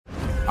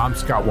I'm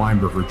Scott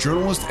Weinberger,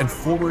 journalist and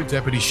former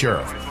deputy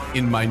sheriff.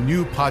 In my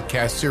new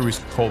podcast series,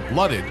 Cold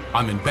Blooded,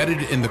 I'm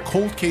embedded in the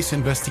cold case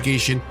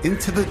investigation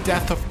into the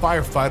death of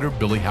firefighter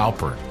Billy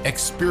Halpern.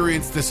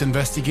 Experience this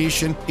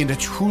investigation in a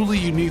truly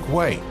unique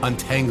way,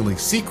 untangling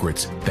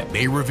secrets that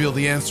may reveal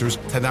the answers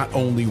to not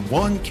only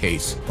one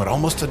case, but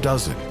almost a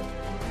dozen.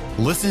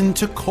 Listen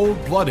to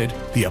Cold Blooded,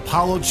 the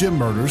Apollo Gym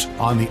Murders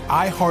on the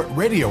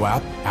iHeartRadio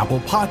app, Apple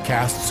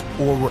Podcasts,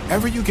 or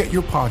wherever you get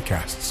your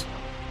podcasts.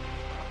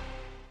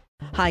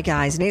 Hi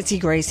guys, Nancy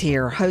Grace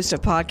here, host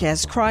of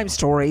podcast Crime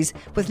Stories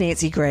with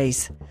Nancy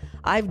Grace.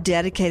 I've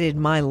dedicated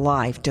my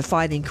life to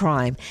fighting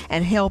crime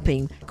and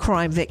helping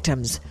crime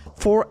victims.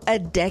 For a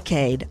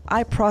decade,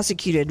 I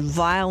prosecuted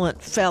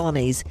violent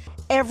felonies.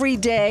 Every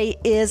day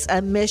is a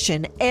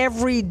mission.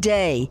 Every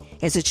day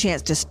is a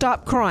chance to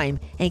stop crime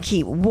and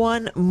keep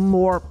one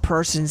more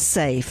person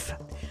safe.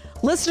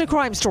 Listen to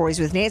Crime Stories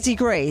with Nancy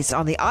Grace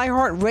on the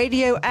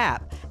iHeartRadio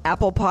app,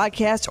 Apple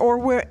Podcasts, or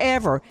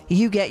wherever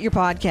you get your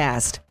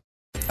podcast.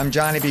 I'm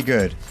Johnny B.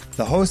 Good,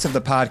 the host of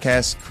the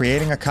podcast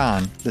Creating a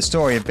Con, the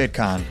story of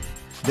Bitcoin.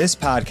 This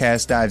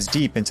podcast dives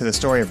deep into the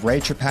story of Ray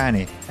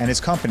Trapani and his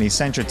company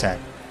Centratech.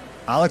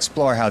 I'll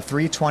explore how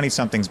three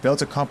 20-somethings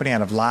built a company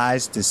out of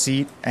lies,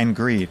 deceit, and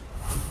greed.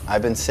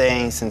 I've been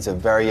saying since a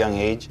very young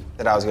age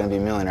that I was going to be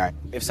a millionaire.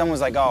 If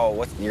someone's like, oh,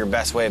 what's your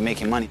best way of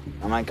making money?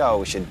 I'm like, oh,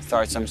 we should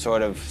start some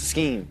sort of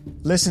scheme.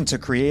 Listen to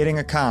Creating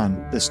a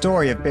Con, the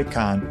story of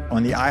Bitcoin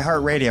on the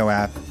iHeartRadio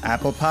app,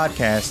 Apple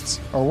Podcasts,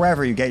 or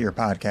wherever you get your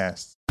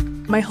podcasts.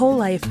 My whole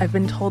life, I've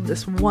been told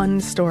this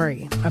one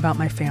story about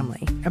my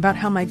family, about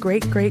how my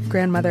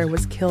great-great-grandmother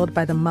was killed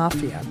by the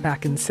mafia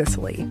back in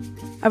Sicily.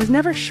 I was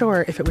never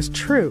sure if it was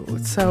true,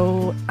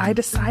 so I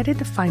decided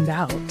to find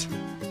out.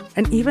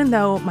 And even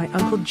though my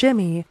Uncle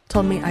Jimmy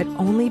told me I'd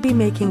only be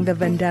making the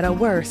vendetta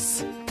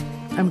worse,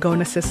 I'm going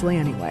to Sicily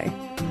anyway.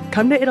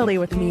 Come to Italy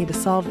with me to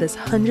solve this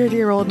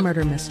 100-year-old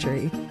murder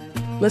mystery.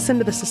 Listen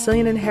to The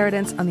Sicilian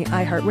Inheritance on the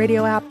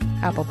iHeartRadio app,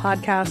 Apple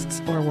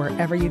Podcasts, or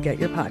wherever you get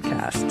your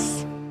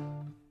podcasts.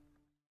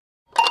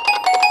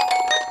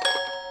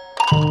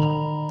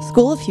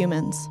 School of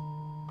Humans.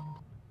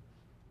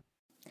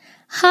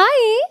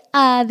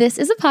 Hi, this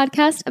is a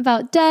podcast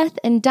about death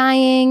and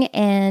dying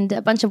and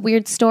a bunch of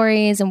weird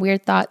stories and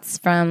weird thoughts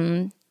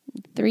from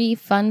three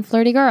fun,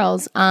 flirty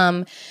girls.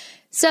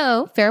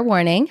 So, fair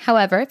warning.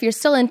 However, if you're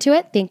still into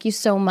it, thank you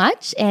so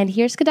much. And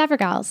here's Cadaver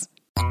Gals.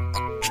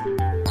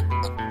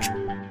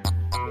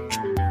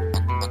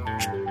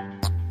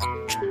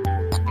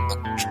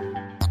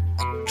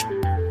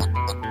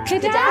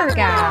 Cadaver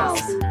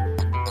Gals.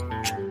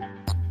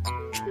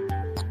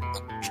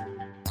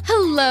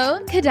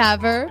 Hello,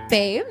 Cadaver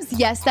Babes.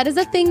 Yes, that is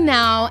a thing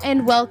now.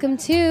 And welcome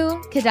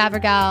to Cadaver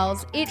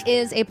Gals. It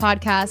is a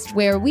podcast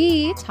where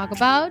we talk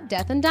about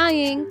death and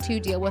dying to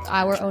deal with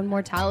our own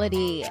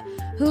mortality.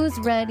 Who's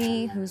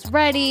ready? Who's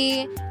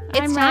ready?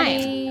 It's time.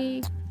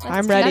 Ready.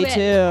 I'm ready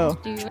too.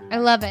 I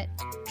love it.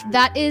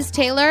 That is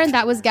Taylor and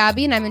that was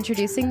Gabby, and I'm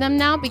introducing them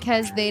now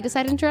because they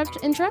decided to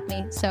interrupt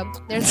me. So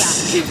there's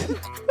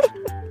that.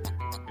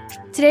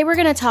 Today we're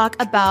going to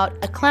talk about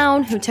a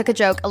clown who took a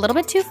joke a little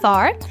bit too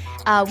far,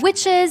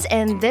 witches,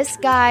 and this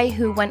guy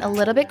who went a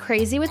little bit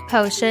crazy with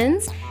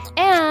potions,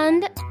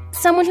 and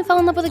someone who fell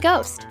in love with a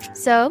ghost.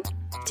 So,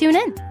 tune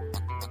in.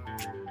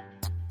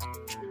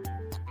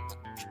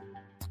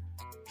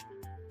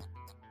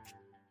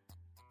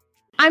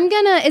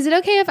 Is it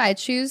okay if I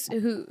choose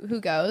who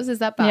goes? Is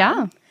that fine?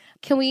 Yeah.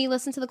 Can we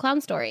listen to the clown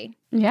story?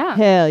 Yeah.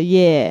 Hell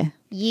yeah.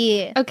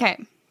 Yeah.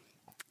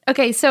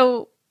 Okay,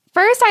 so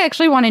first I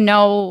actually want to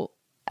know,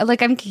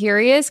 like, I'm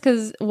curious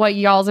because what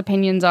y'all's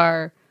opinions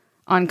are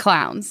on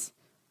clowns.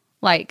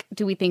 Like,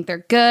 do we think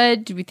they're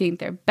good? Do we think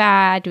they're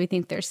bad? Do we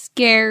think they're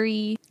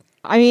scary?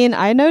 I mean,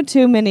 I know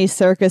too many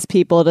circus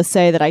people to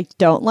say that I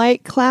don't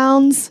like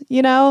clowns,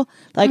 you know?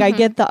 Like, I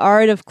get the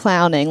art of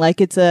clowning. Like,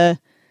 I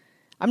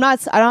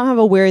don't have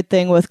a weird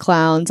thing with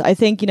clowns. I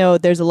think, you know,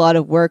 there's a lot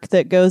of work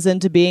that goes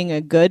into being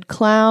a good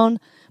clown.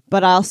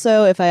 But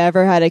also, if I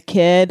ever had a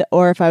kid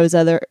or if I was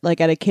at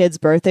a kid's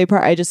birthday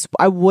party,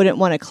 I wouldn't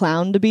want a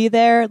clown to be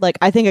there. Like,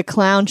 I think a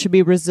clown should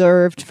be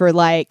reserved for,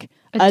 like,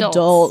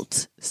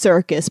 adult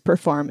circus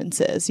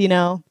performances, you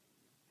know?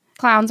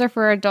 Clowns are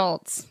for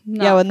adults.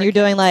 Yeah, when you're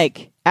doing,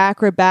 like,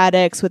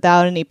 acrobatics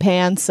without any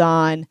pants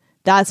on,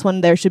 that's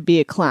when there should be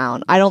a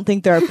clown. I don't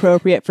think they're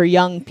appropriate for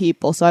young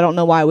people, so I don't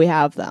know why we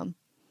have them.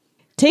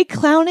 Take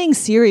clowning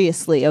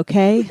seriously,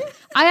 okay?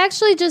 I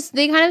actually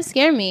they kind of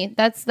scare me.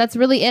 That's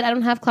really it. I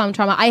don't have clown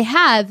trauma. I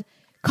have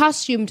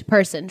costumed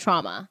person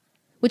trauma,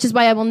 which is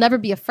why I will never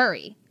be a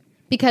furry.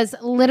 Because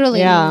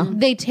literally,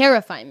 they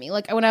terrify me.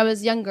 Like, when I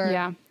was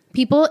younger,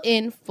 people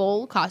in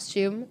full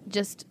costume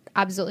just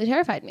absolutely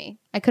terrified me.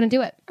 I couldn't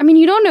do it. I mean,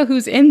 you don't know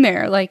who's in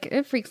there. Like,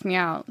 it freaks me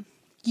out.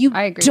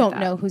 I agree don't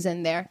know who's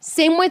in there.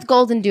 Same with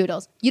golden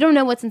doodles. You don't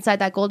know what's inside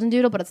that golden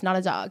doodle, but it's not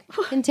a dog.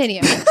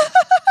 Continue.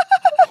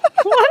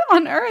 What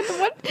on earth?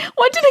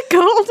 What did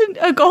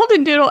a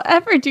golden doodle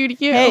ever do to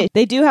you? Hey,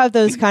 they do have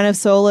those kind of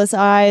soulless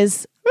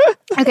eyes.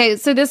 Okay,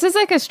 so this is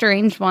like a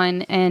strange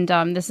one, and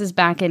this is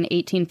back in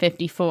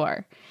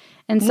 1854.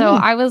 And so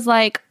I was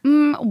like,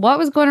 what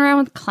was going around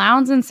with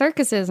clowns and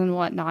circuses and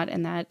whatnot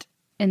in that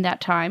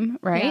time,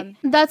 right?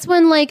 Yeah. That's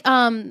when like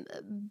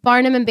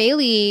Barnum and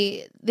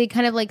Bailey, they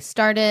kind of like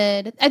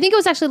started, I think it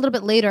was actually a little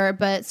bit later,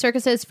 but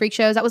circuses, freak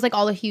shows, that was like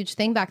all a huge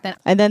thing back then.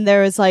 And then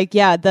there was like,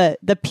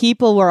 the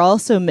people were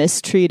also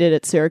mistreated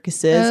at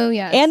circuses. Oh,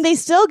 yes. And they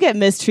still get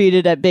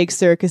mistreated at big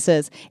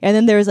circuses. And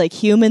then there was like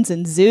humans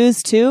in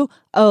zoos too.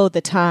 Oh,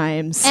 the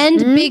times. And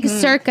big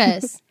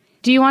circus.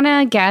 Do you want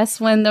to guess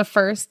when the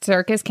first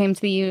circus came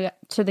to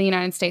the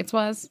United States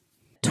was?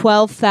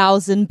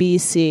 12,000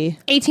 BC.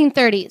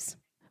 1830s.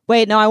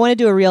 Wait, no, I want to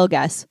do a real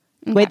guess.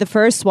 Okay. Wait, the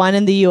first one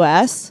in the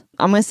U.S.?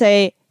 I'm going to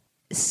say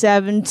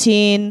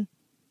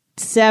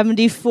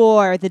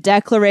 1774. The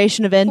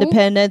Declaration of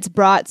Independence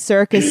brought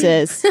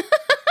circuses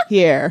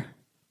here.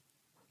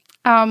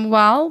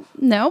 Well,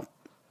 no.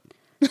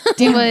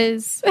 It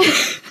was...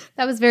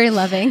 That was very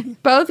loving.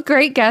 Both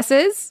great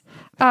guesses.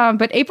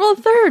 But April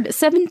 3rd,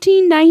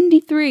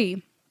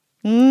 1793.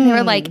 They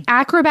were like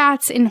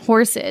acrobats and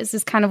horses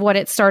is kind of what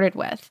it started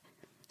with.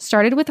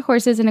 Started with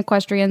horses and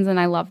equestrians, and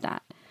I love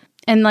that.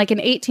 And like in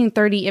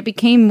 1830, it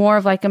became more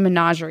of like a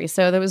menagerie.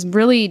 So there was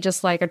really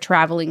just like a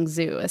traveling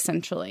zoo,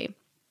 essentially.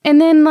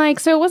 And then like,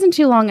 so it wasn't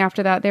too long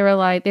after that,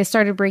 they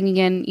started bringing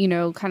in,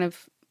 kind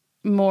of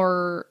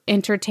more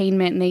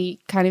entertainment, and they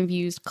kind of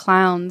used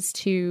clowns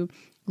to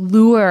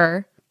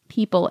lure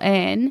people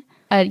in.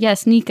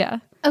 Yes,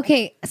 Nika.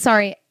 Okay,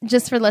 sorry.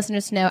 Just for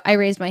listeners to know, I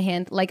raised my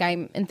hand like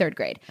I'm in 3rd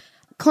grade.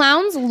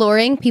 Clowns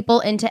luring people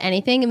into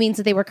anything, it means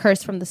that they were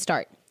cursed from the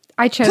start.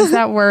 I chose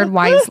that word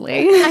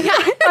wisely.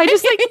 I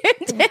just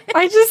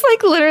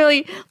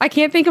literally, I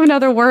can't think of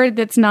another word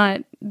that's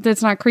not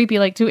creepy,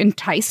 like to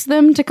entice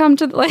them to come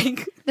to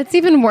like. That's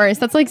even worse.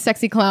 That's like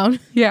sexy clown.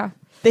 Yeah.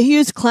 They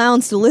used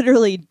clowns to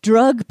literally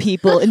drug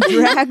people and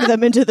drag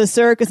them into the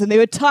circus, and they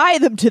would tie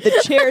them to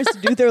the chairs to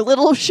do their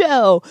little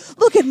show.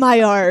 Look at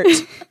my art.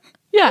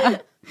 Yeah.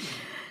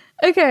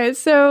 Okay,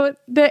 so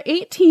the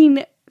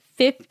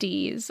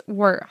 1850s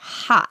were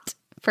hot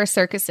for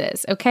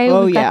circuses, okay?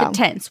 We got the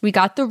tents, we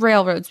got the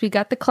railroads, we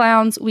got the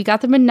clowns, we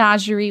got the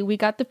menagerie, we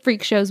got the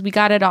freak shows, we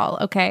got it all,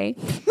 okay?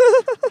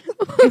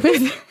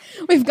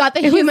 We've got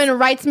the human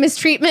rights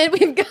mistreatment,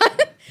 we've got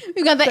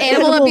the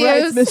animal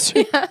abuse.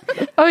 Yeah.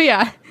 Oh,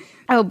 yeah.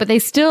 Oh, but they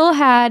still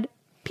had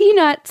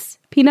peanuts.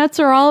 Peanuts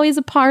are always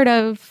a part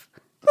of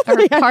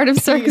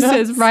circuses,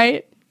 peanuts.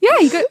 Right?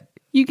 Yeah,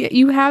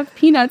 you have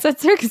peanuts at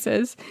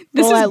circuses.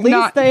 At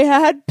least they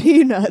had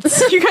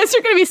peanuts. You guys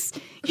are gonna be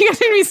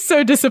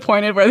so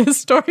disappointed where this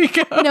story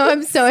goes. No,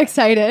 I'm so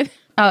excited.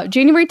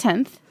 January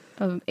 10th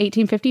of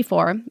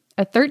 1854,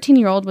 a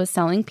 13-year-old was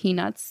selling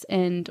peanuts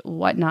and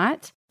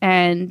whatnot,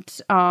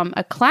 and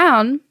a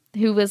clown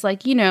who was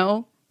like,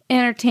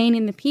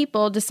 entertaining the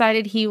people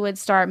decided he would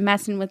start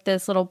messing with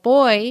this little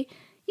boy,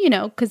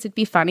 because it'd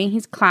be funny.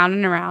 He's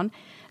clowning around,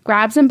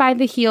 grabs him by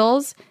the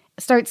heels,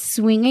 starts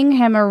swinging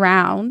him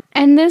around,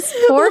 and this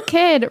poor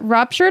kid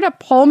ruptured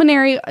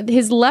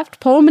his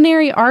left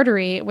pulmonary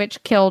artery,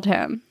 which killed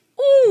him.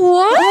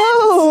 What?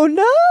 Oh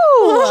no!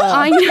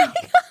 I know.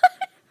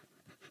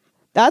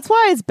 That's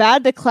why it's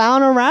bad to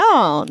clown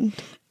around.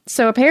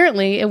 So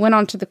apparently it went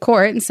on to the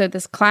court, and so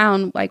this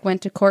clown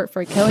went to court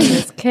for killing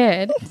this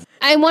kid.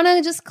 I want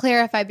to just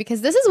clarify,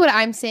 because this is what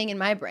I'm saying in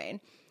my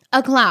brain.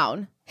 A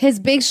clown, his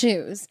big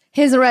shoes,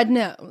 his red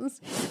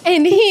nose,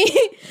 and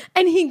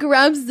he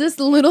grabs this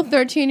little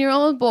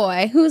 13-year-old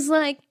boy who's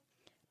like,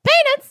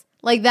 peanuts,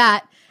 like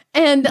that,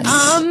 and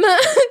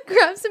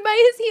grabs him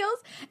by his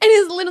heels and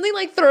is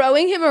literally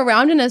throwing him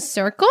around in a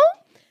circle.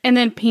 And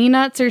then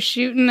peanuts are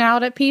shooting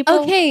out at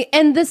people. Okay,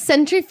 and the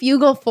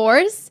centrifugal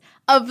force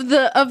of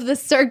the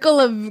circle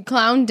of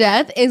clown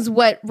death is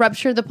what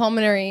ruptured the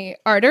pulmonary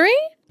artery.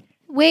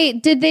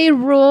 Wait, did they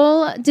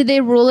rule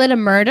it a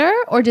murder,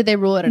 or did they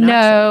rule it an accident?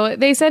 No,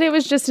 they said it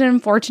was just an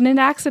unfortunate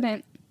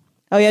accident.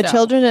 Oh yeah,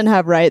 children didn't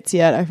have rights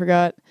yet. I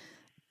forgot.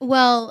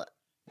 Well,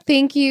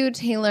 thank you,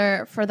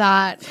 Taylor, for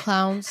that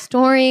clown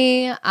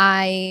story.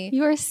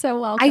 You are so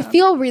welcome. I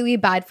feel really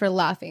bad for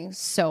laughing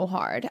so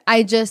hard.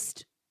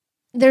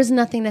 There's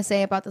nothing to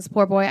say about this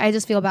poor boy. I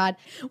just feel bad.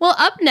 Well,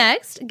 up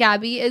next,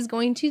 Gabby is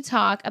going to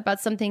talk about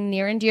something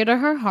near and dear to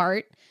her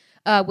heart,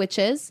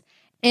 witches,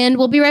 and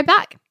we'll be right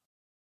back.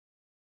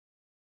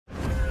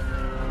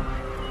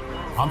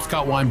 I'm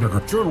Scott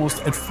Weinberger,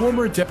 journalist and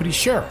former deputy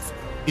sheriff.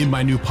 In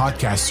my new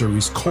podcast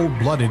series, Cold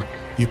Blooded,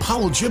 The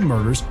Apollo Gym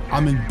Murders,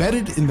 I'm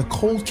embedded in the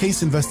cold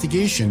case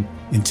investigation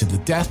into the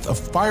death of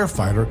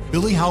firefighter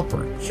Billy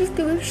Halpern. It's just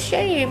a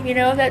shame,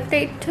 that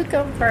they took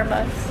him from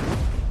us.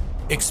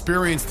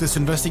 Experience this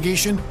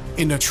investigation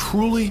in a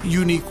truly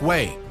unique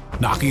way,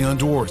 knocking on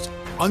doors,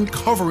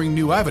 uncovering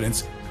new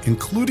evidence,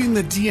 including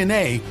the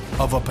DNA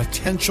of a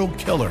potential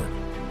killer.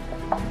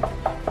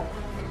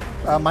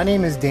 My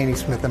name is Danny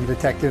Smith. I'm a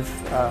detective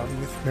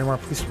with Miramar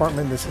Police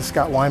Department. This is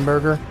Scott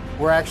Weinberger.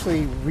 We're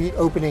actually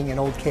reopening an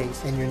old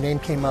case, and your name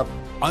came up.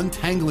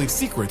 Untangling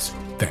secrets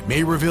that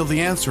may reveal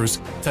the answers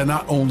to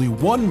not only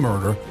one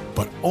murder,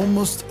 but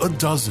almost a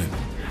dozen.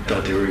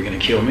 Thought they were going to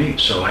kill me,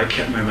 so I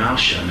kept my mouth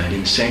shut and I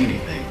didn't say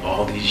anything.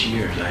 All these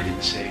years, I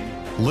didn't say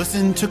anything.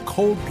 Listen to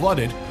Cold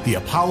Blooded, The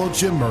Apollo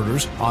Gym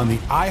Murders on the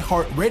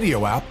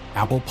iHeartRadio app,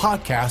 Apple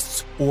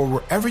Podcasts, or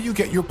wherever you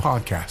get your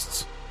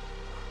podcasts.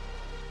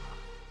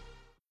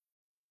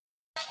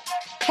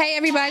 Hey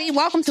everybody,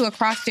 welcome to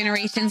Across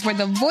Generations, where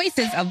the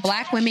voices of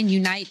Black women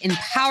unite in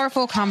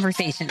powerful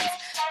conversations.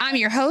 I'm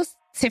your host,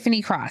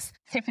 Tiffany Cross.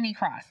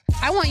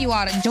 I want you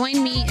all to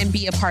join me and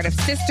be a part of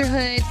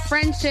sisterhood,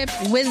 friendship,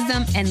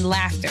 wisdom, and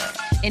laughter.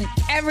 In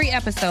every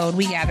episode,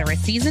 we gather a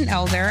seasoned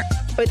elder.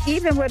 But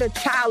even with a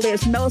child,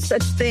 there's no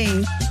such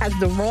thing as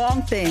the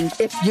wrong thing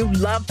if you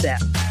love them.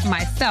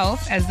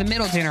 Myself, as the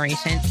middle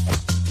generation.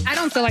 I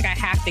don't feel like I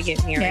have to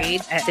get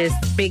married at this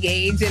big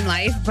age in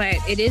life, but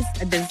it is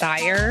a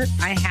desire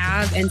I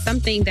have and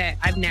something that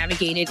I've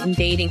navigated in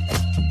dating.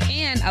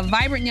 And a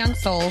vibrant young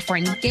soul for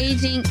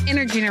engaging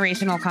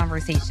intergenerational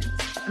conversations.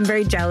 I'm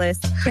very jealous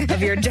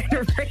of your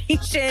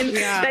generation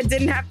that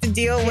didn't have to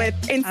deal with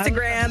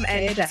Instagram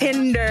and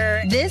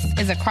Tinder. This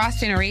is Across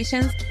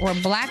Generations, where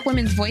Black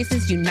women's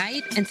voices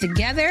unite, and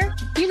together,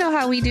 you know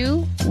how we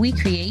do, we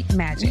create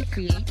magic.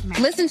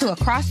 Listen to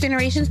Across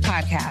Generations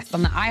podcast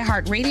on the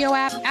iHeartRadio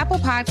app, Apple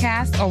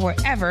Podcasts, or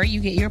wherever you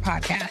get your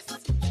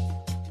podcasts.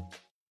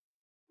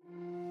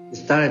 We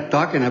started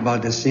talking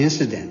about this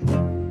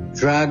incident.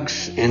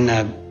 Drugs and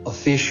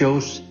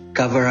officials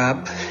cover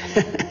up.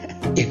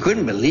 You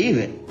couldn't believe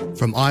it.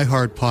 From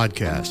iHeart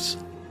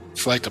Podcasts.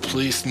 It's like the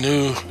police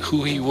knew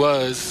who he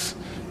was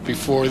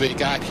before they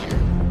got here.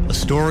 A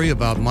story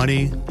about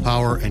money,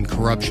 power, and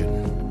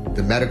corruption.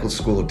 The medical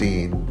school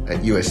dean at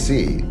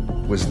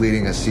USC was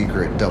leading a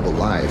secret double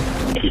life.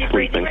 He's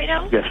breathing right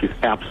now? Yes, he's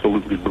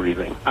absolutely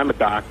breathing. I'm a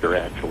doctor,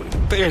 actually.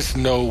 There's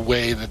no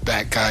way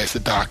that guy's a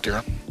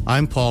doctor.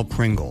 I'm Paul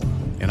Pringle,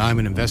 and I'm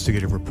an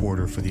investigative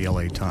reporter for the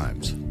LA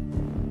Times.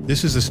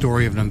 This is the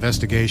story of an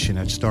investigation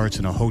that starts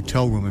in a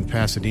hotel room in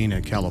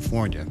Pasadena,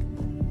 California,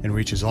 and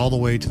reaches all the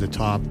way to the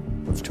top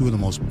of two of the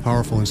most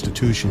powerful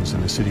institutions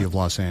in the city of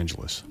Los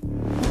Angeles.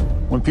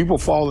 When people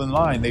fall in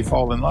line, they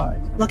fall in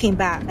line. Looking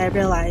back, I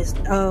realized,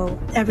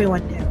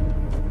 everyone knew.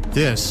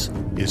 This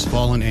is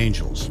Fallen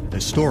Angels, the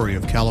story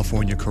of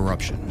California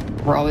corruption.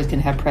 We're always going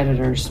to have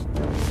predators.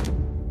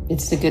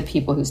 It's the good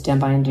people who stand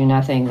by and do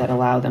nothing that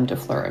allow them to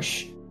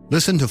flourish.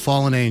 Listen to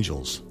Fallen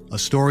Angels, a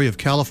story of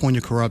California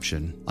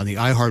corruption on the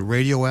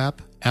iHeartRadio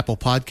app, Apple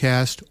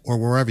Podcast, or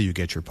wherever you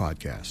get your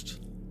podcasts.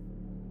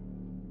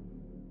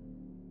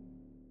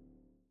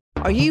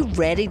 Are you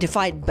ready to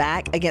fight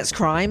back against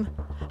crime?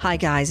 Hi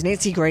guys,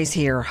 Nancy Grace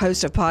here,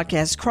 host of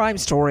podcast Crime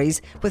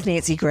Stories with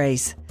Nancy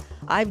Grace.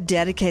 I've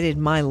dedicated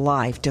my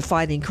life to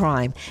fighting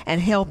crime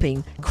and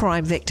helping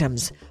crime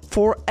victims.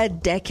 For a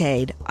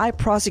decade, I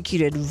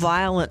prosecuted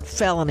violent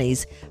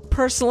felonies,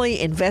 personally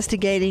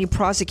investigating,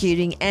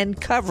 prosecuting, and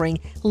covering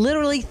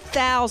literally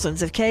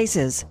thousands of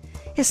cases.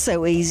 It's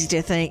so easy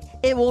to think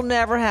it will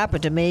never happen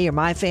to me or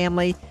my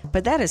family,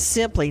 but that is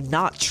simply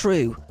not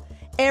true.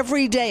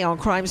 Every day on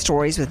Crime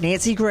Stories with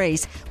Nancy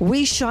Grace,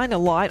 we shine a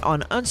light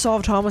on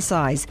unsolved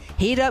homicides,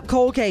 heat up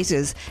cold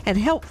cases, and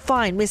help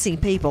find missing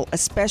people,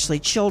 especially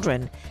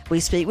children. We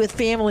speak with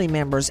family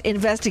members,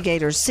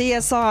 investigators,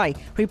 CSI,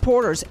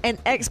 reporters, and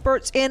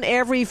experts in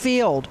every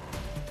field.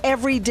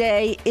 Every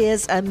day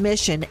is a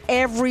mission.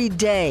 Every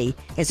day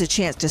is a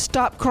chance to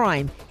stop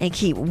crime and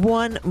keep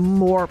one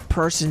more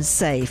person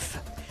safe.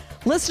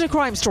 Listen to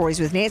Crime Stories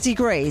with Nancy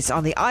Grace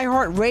on the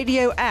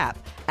iHeartRadio app,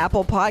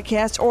 Apple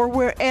Podcasts, or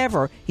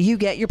wherever you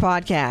get your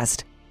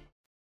podcast.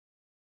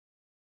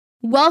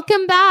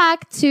 Welcome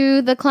back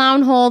to the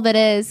clown hole that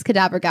is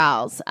Cadaver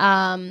Gals.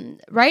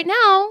 Right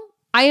now,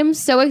 I am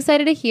so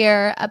excited to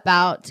hear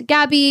about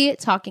Gabby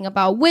talking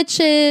about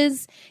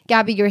witches.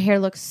 Gabby, your hair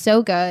looks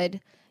so good.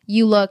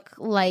 You look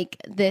like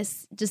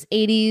this just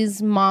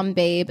 80s mom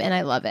babe, and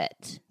I love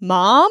it.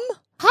 Mom?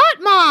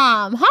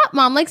 Hot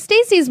mom, like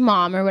Stacy's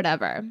mom or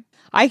whatever.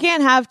 I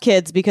can't have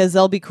kids because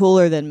they'll be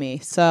cooler than me,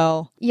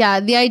 so. Yeah,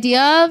 the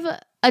idea of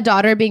a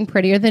daughter being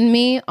prettier than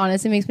me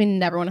honestly makes me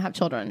never want to have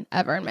children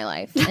ever in my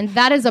life, and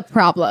that is a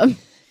problem.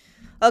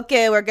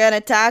 Okay, we're going to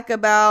talk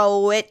about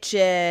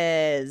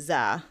witches.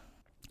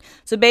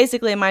 So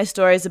basically, my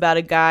story is about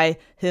a guy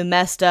who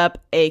messed up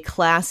a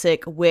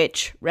classic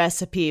witch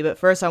recipe. But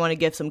first, I want to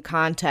give some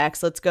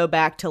context. Let's go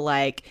back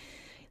to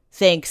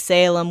think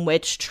Salem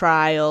witch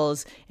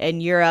trials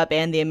in Europe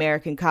and the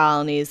American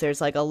colonies.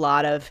 There's a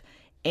lot of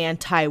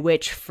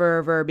anti-witch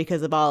fervor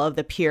because of all of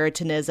the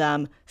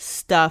Puritanism,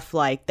 stuff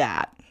like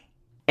that.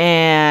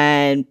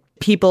 And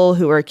people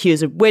who were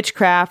accused of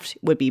witchcraft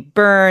would be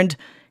burned,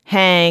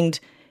 hanged,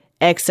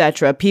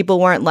 etc.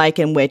 People weren't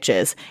liking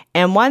witches.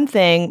 And one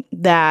thing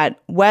that,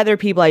 whether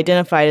people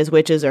identified as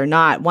witches or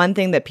not, one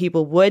thing that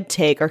people would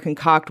take or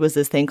concoct was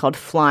this thing called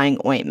flying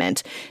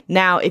ointment.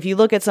 Now, if you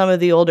look at some of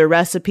the older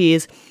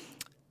recipes,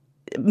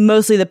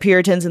 mostly the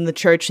Puritans in the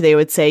church, they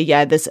would say,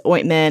 yeah, this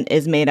ointment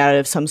is made out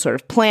of some sort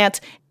of plant.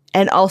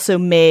 and also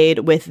made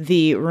with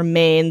the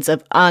remains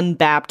of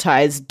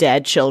unbaptized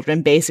dead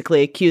children,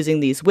 basically accusing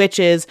these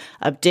witches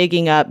of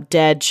digging up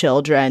dead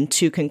children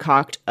to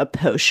concoct a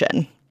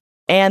potion.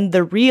 And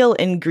the real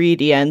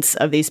ingredients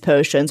of these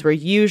potions were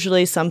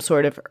usually some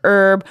sort of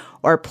herb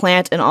or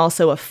plant and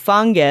also a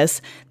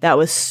fungus that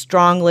was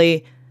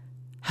strongly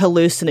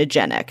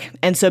hallucinogenic.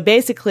 And so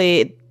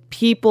basically,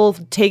 people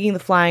taking the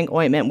flying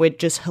ointment would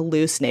just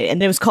hallucinate.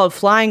 And it was called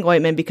flying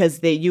ointment because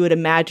you would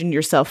imagine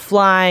yourself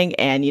flying.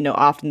 And,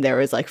 often there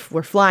was like,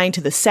 we're flying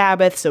to the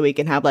Sabbath so we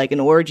can have like an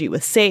orgy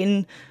with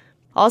Satan.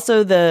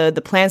 Also,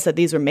 the plants that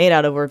these were made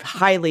out of were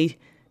highly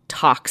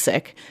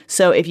toxic.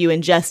 So if you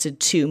ingested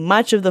too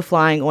much of the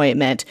flying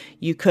ointment,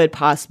 you could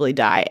possibly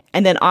die.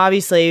 And then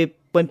obviously,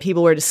 when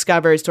people were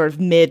discovered sort of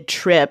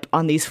mid-trip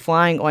on these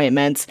flying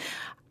ointments,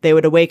 they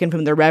would awaken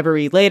from their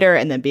reverie later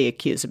and then be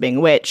accused of being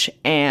a witch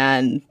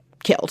and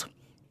killed.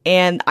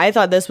 And I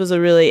thought this was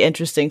a really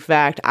interesting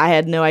fact. I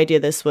had no idea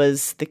this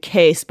was the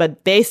case,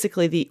 but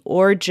basically the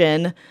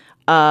origin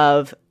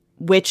of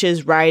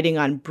witches riding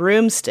on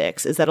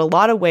broomsticks is that a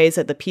lot of ways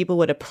that the people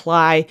would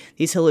apply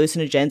these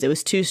hallucinogens, it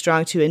was too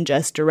strong to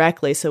ingest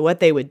directly. So what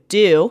they would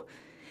do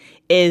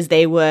is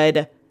they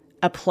would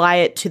apply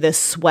it to the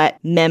sweat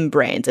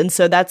membranes. And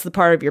so that's the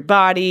part of your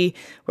body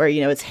where,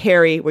 it's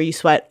hairy, where you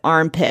sweat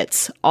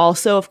armpits.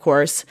 Also, of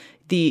course,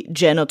 the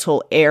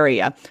genital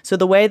area. So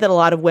the way that a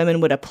lot of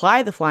women would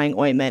apply the flying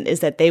ointment is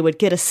that they would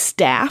get a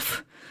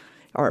staff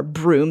or a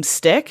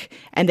broomstick,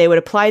 and they would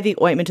apply the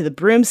ointment to the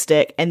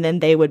broomstick, and then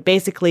they would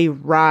basically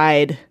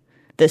ride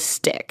the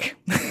stick.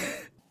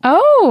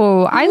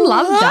 Oh, I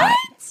love that.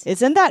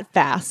 Isn't that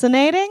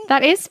fascinating?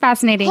 That is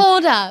fascinating.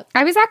 Hold up.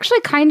 I was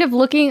actually kind of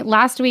looking,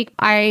 last week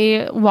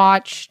I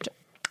watched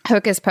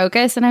Hocus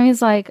Pocus, and I was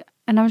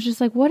just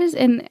like, what is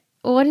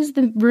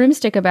the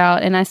broomstick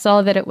about? And I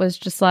saw that it was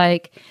just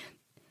like,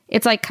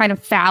 it's like kind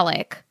of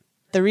phallic.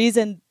 The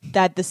reason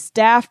that the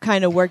staff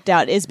kind of worked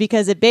out is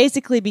because it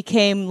basically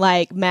became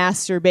like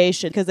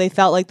masturbation because they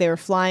felt like they were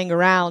flying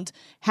around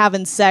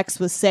having sex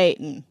with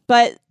Satan.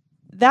 But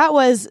that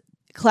was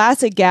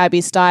classic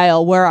Gabby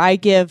style where I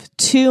give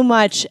too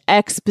much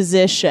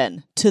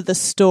exposition to the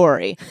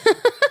story.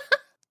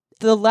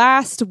 The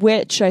last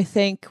witch, I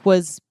think,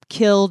 was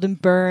killed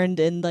and burned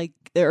in like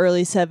the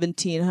early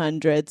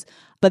 1700s.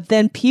 But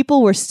then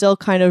people were still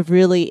kind of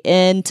really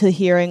into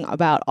hearing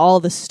about all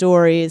the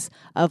stories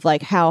of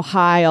like how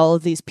high all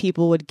of these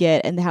people would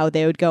get and how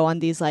they would go on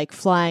these like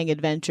flying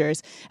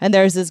adventures. And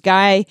there's this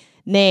guy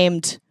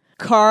named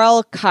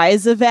Karl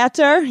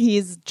Kiesewetter.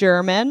 He's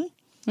German.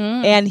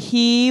 And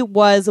he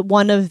was in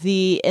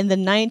the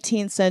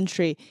 19th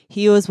century,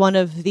 he was one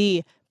of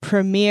the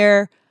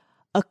premier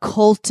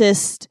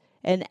occultist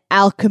and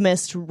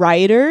alchemist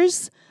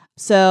writers.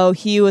 So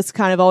he was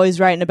kind of always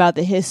writing about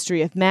the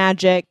history of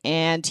magic,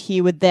 and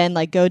he would then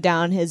like go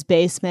down his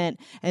basement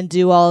and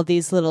do all of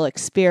these little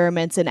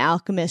experiments and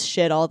alchemist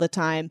shit all the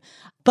time.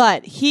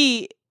 But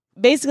he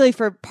basically,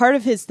 for part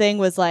of his thing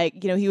was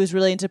like, he was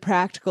really into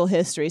practical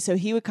history. So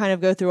he would kind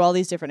of go through all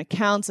these different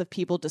accounts of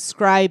people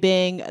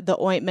describing the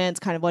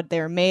ointments, kind of what they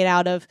were made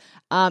out of.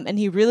 And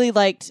he really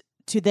liked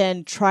to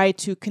then try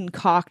to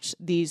concoct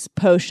these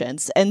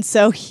potions. And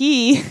so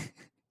he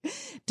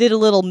did a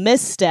little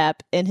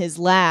misstep in his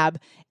lab,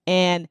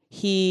 and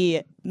he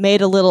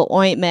made a little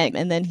ointment,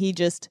 and then he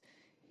just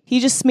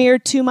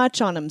smeared too much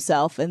on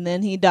himself, and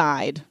then he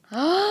died.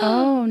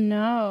 Oh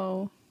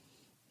no.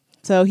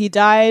 So he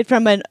died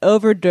from an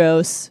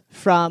overdose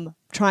from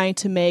trying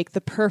to make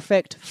the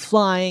perfect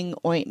flying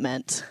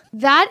ointment.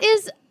 That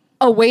is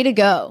a way to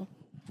go.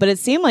 But it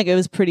seemed like it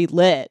was pretty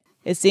lit.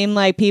 It seemed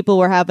like people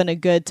were having a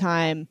good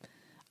time.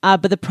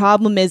 But the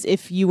problem is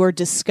if you were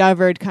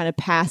discovered kind of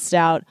passed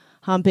out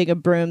humping a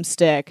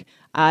broomstick,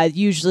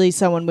 usually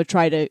someone would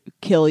try to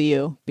kill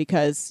you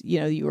because,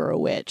 you were a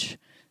witch.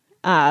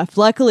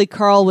 Luckily,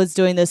 Karl was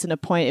doing this in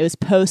it was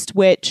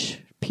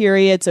post-witch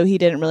period, so he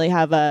didn't really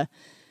have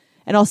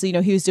and also,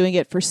 he was doing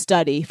it for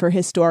study, for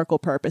historical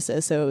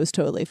purposes, so it was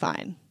totally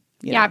fine.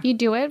 Yeah, if you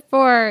do it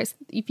for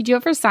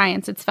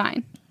science, it's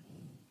fine.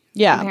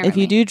 Yeah, apparently. If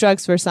you do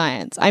drugs for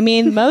science. I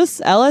mean,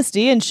 most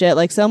LSD and shit,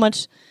 like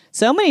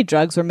so many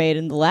drugs were made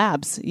in the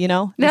labs, They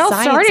all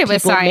started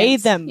with science. Made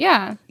them.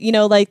 Yeah.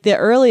 Like the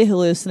early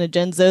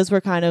hallucinogens, those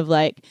were kind of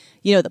like,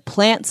 the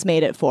plants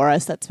made it for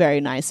us. That's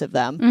very nice of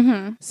them.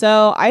 Mm-hmm.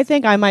 So I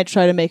think I might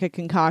try to make a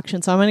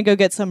concoction. So I'm going to go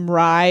get some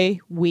rye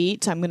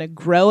wheat. I'm going to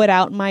grow it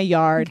out in my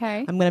yard. Okay.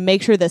 I'm going to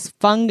make sure this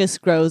fungus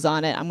grows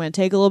on it. I'm going to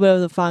take a little bit of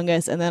the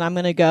fungus, and then I'm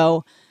going to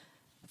go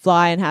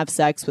fly and have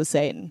sex with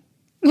Satan.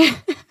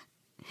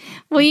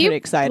 Will you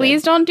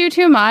please don't do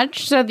too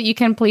much so that you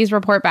can please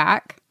report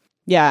back?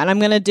 Yeah, and I'm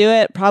going to do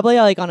it probably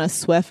like on a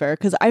Swiffer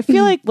because I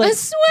feel like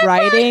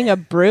riding a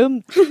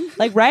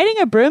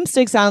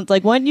broomstick sounds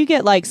like when you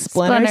get like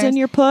splinters in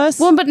your puss.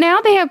 Well, but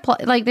now they have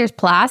there's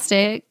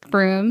plastic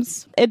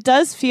brooms. It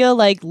does feel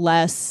like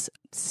less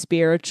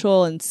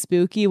spiritual and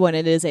spooky when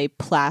it is a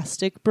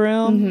plastic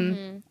broom.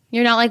 Mm-hmm.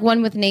 You're not like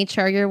one with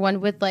nature. You're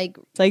one with like...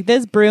 It's like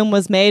this broom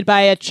was made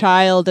by a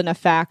child in a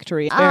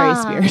factory. Very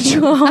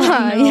spiritual.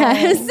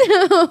 Yes.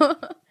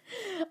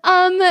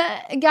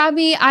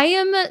 Gabby, I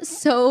am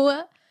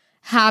so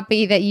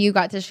happy that you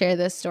got to share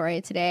this story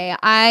today.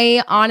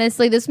 I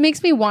honestly, this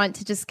makes me want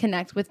to just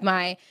connect with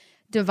my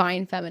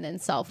divine feminine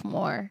self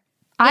more.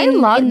 I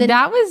loved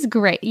that. Was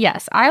great.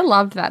 Yes, I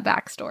loved that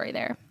backstory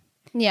there.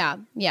 Yeah,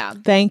 yeah.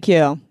 Thank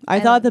you. I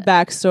thought the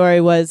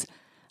backstory was,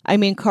 I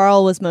mean,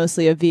 Carl was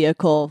mostly a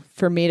vehicle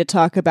for me to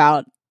talk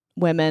about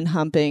women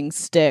humping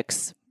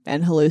sticks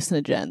and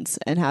hallucinogens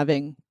and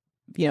having,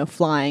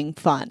 flying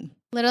fun.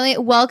 Literally,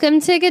 welcome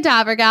to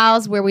Cadaver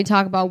Gals, where we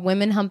talk about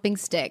women humping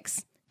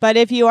sticks. But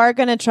if you are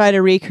going to try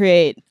to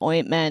recreate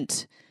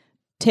ointment,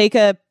 take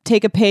a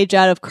page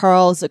out of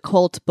Carl's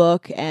occult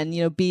book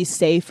and, be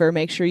safer.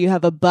 Make sure you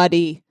have a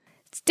buddy.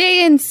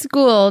 Stay in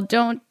school.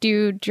 Don't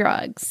do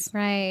drugs.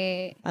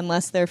 Right.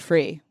 Unless they're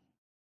free.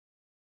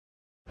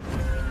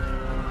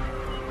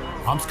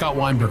 I'm Scott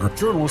Weinberger,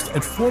 journalist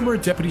and former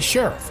deputy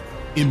sheriff.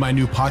 In my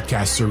new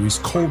podcast series,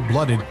 Cold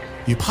Blooded,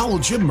 The Apollo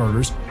Gym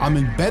Murders, I'm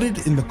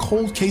embedded in the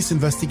cold case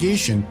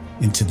investigation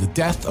into the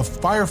death of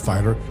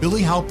firefighter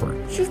Billy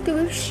Halpern. It's just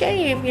a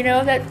shame,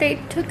 that they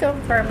took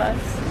him from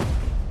us.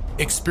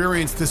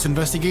 Experience this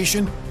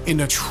investigation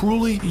in a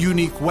truly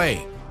unique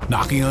way,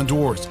 knocking on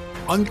doors,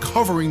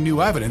 uncovering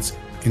new evidence,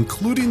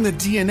 including the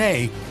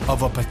DNA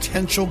of a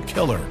potential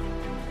killer.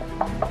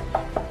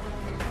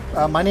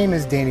 My name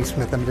is Danny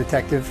Smith. I'm a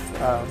detective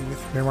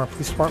with Miramar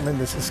Police Department.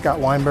 This is Scott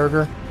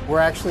Weinberger. We're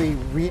actually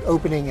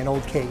reopening an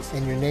old case,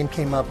 and your name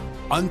came up.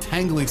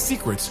 Untangling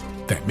secrets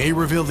that may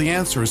reveal the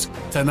answers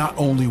to not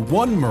only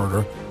one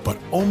murder, but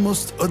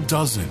almost a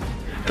dozen.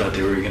 Thought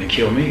they were going to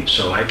kill me,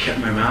 so I kept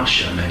my mouth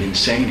shut and I didn't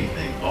say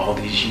anything. All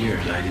these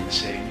years, I didn't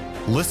say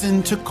anything.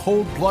 Listen to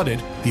Cold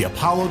Blooded, The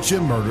Apollo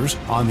Gym Murders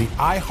on the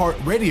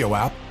iHeartRadio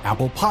app,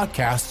 Apple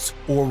Podcasts,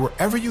 or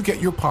wherever you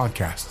get your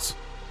podcasts.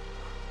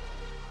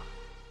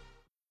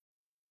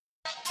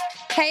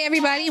 Hey,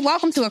 everybody.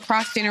 Welcome to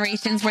Across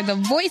Generations, where the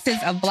voices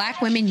of Black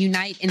women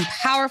unite in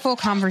powerful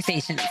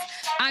conversations.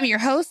 I'm your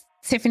host,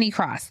 Tiffany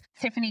Cross.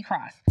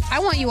 I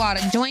want you all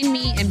to join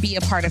me and be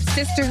a part of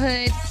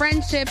sisterhood,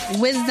 friendship,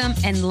 wisdom,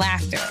 and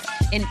laughter.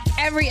 In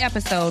every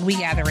episode, we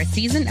gather a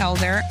seasoned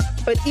elder.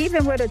 But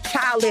even with a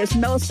child, there's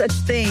no such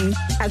thing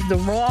as the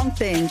wrong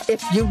thing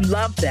if you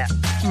love them.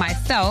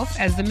 Myself,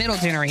 as the middle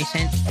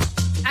generation.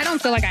 I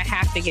don't feel like I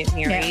have to get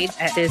married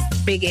at this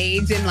big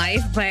age in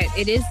life, but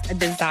it is a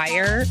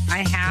desire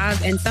I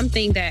have and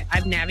something that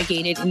I've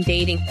navigated in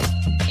dating.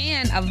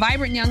 And a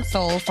vibrant young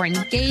soul for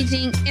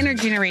engaging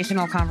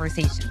intergenerational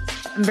conversations.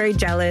 I'm very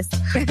jealous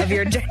of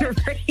your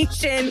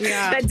generation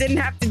that didn't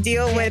have to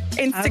deal with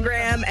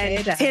Instagram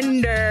and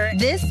Tinder.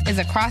 This is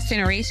Across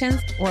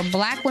Generations, where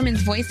Black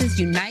women's voices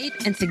unite,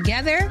 and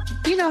together,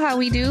 you know how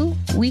we do,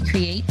 we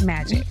create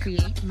magic.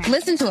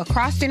 Listen to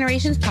Across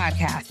Generations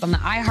podcast on the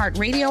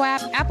iHeartRadio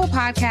app, Apple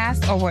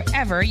Podcasts, or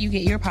wherever you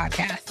get your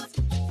podcasts.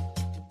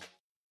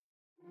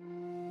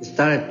 We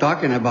started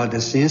talking about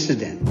this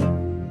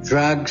incident.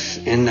 Drugs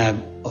and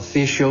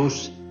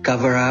officials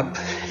cover up.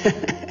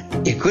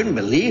 You couldn't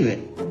believe it.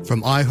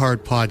 From iHeart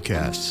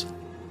Podcasts.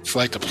 It's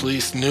like the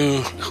police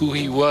knew who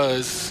he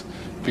was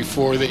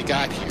before they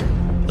got here.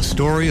 A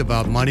story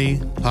about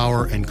money,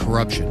 power, and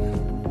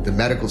corruption. The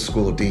medical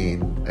school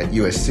dean at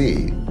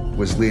USC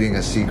was leading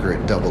a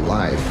secret double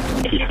life.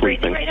 She's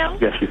breathing right now?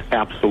 Yes, she's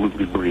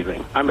absolutely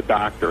breathing. I'm a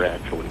doctor,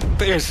 actually.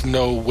 There's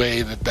no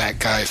way that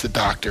guy's a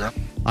doctor.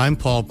 I'm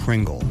Paul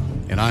Pringle,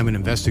 and I'm an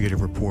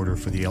investigative reporter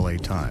for the LA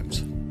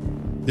Times.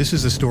 This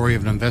is the story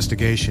of an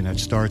investigation that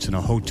starts in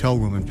a hotel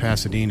room in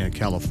Pasadena,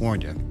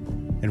 California,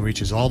 and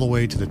reaches all the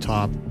way to the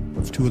top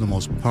of two of the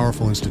most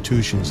powerful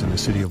institutions in the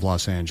city of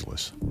Los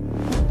Angeles.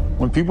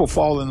 When people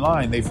fall in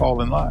line, they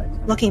fall in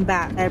line. Looking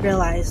back, I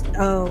realized,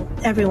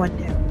 everyone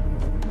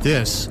knew.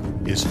 This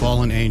is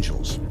Fallen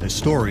Angels, a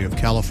story of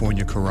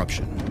California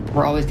corruption.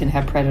 We're always going to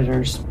have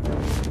predators.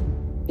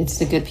 It's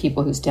the good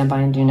people who stand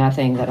by and do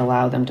nothing that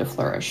allow them to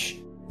flourish.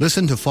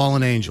 Listen to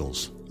Fallen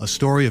Angels, a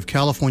story of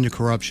California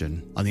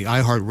corruption on the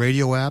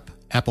iHeartRadio app,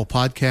 Apple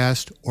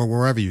Podcast, or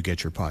wherever you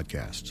get your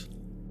podcasts.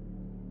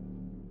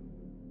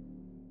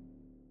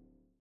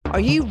 Are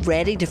you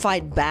ready to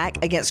fight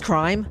back against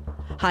crime?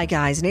 Hi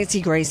guys,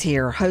 Nancy Grace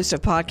here, host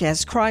of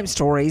podcast Crime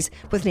Stories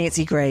with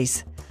Nancy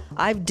Grace.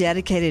 I've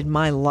dedicated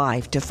my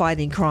life to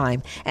fighting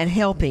crime and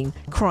helping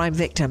crime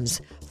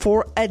victims.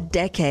 For a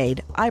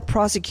decade, I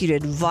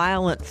prosecuted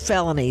violent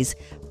felonies,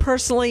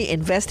 personally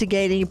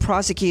investigating,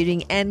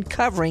 prosecuting, and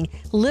covering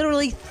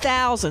literally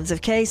thousands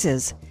of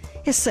cases.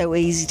 It's so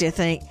easy to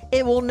think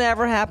it will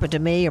never happen to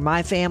me or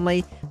my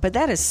family, but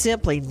that is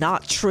simply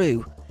not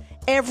true.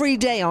 Every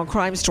day on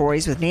Crime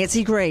Stories with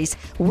Nancy Grace,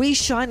 we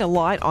shine a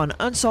light on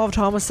unsolved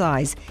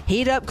homicides,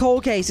 heat up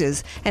cold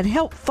cases, and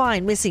help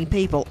find missing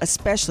people,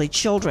 especially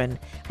children.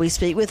 We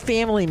speak with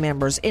family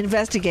members,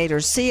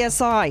 investigators,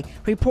 CSI,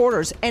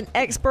 reporters, and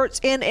experts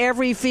in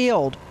every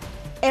field.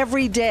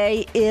 every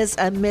day is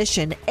a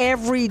mission.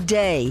 Every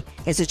day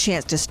is a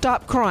chance to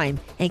stop crime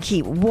and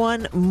keep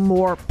one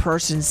more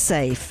person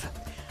safe.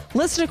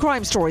 Listen to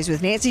Crime Stories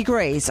with Nancy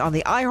Grace on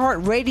the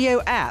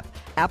iHeartRadio app,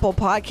 Apple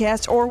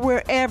Podcasts, or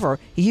wherever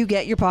you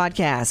get your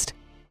podcast.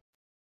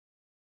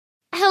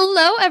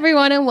 Hello,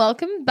 everyone, and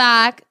welcome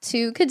back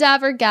to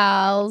Cadaver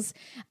Gals.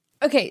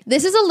 Okay,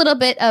 this is a little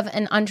bit of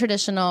an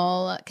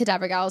untraditional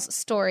Cadaver Gals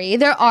story.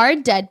 There are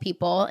dead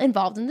people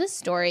involved in this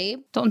story.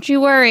 Don't you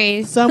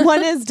worry.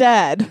 Someone is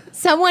dead.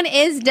 Someone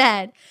is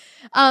dead.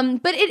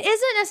 But it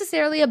isn't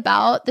necessarily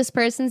about this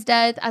person's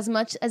death as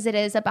much as it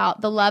is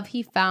about the love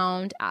he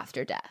found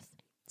after death.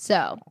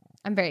 So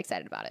I'm very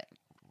excited about it.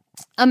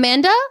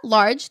 Amanda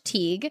Large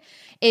Teague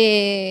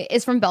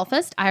is from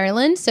Belfast,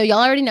 Ireland. So y'all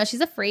already know she's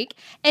a freak.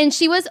 And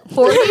she was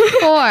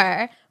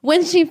 44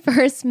 when she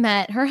first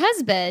met her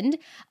husband,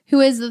 who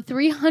is the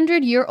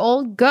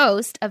 300-year-old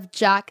ghost of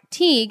Jack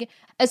Teague,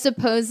 a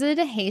supposed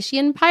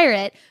Haitian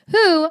pirate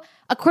who,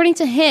 according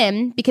to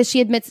him, because she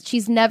admits that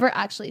she's never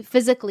actually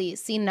physically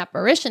seen an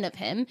apparition of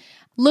him,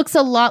 looks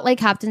a lot like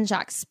Captain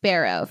Jack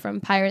Sparrow from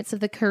Pirates of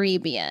the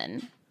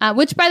Caribbean.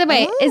 Which, by the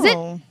way, is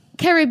it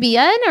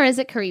Caribbean or is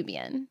it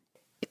Caribbean?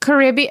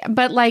 Caribbean,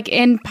 but like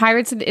in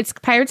it's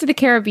Pirates of the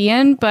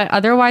Caribbean, but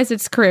otherwise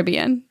it's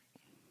Caribbean.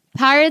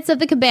 Pirates of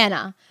the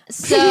Cabana.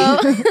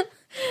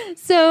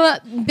 So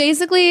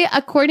basically,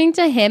 according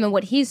to him and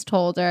what he's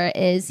told her,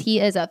 is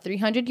he is a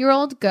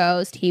 300-year-old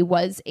ghost. He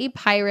was a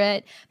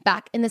pirate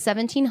back in the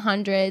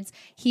 1700s.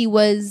 He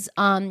was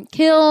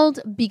killed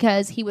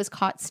because he was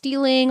caught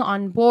stealing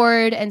on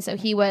board, and so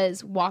he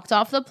was walked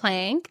off the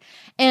plank.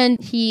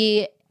 And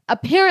he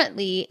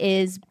apparently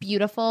is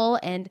beautiful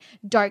and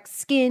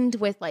dark-skinned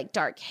with like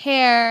dark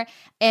hair,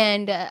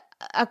 and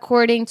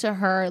according to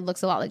her,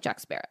 looks a lot like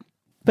Jack Sparrow.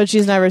 But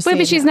she's never seen him.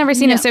 But she's never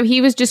seen him. So he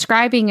was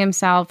describing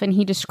himself, and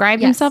he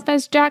described himself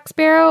as Jack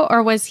Sparrow,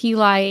 or was he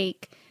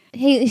like...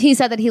 He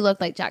said that he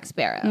looked like Jack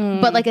Sparrow,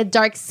 but like a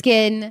dark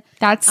skin...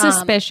 That's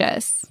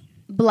suspicious.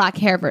 Black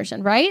hair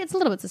version, right? It's a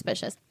little bit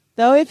suspicious.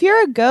 Though if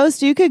you're a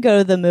ghost, you could go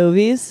to the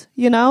movies,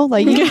 you know?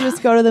 Like, you could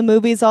just go to the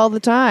movies all the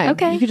time.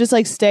 Okay. You could just,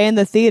 like, stay in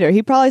the theater.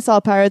 He probably saw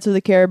Pirates of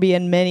the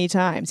Caribbean many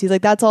times. He's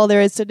like, that's all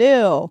there is to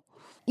do.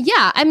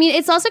 Yeah, I mean,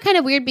 it's also kind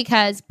of weird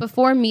because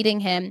before meeting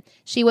him,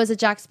 she was a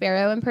Jack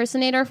Sparrow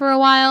impersonator for a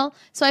while.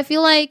 So I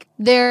feel like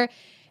there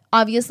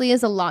obviously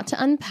is a lot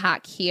to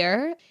unpack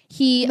here.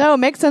 No, it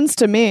makes sense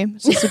to me.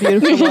 It's just a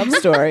beautiful love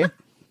story.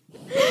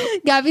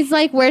 Gabby's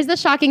like, where's the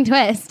shocking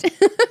twist?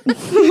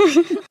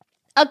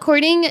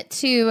 According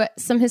to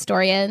some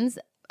historians,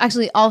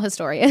 actually all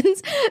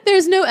historians,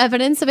 there's no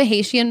evidence of a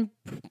Haitian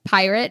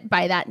pirate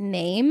by that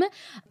name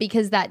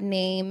because that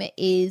name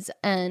is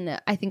an,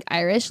 I think,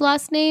 Irish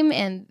last name,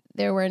 and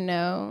there were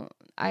no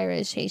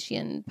Irish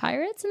Haitian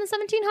pirates in the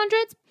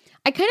 1700s.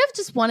 I kind of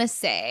just want to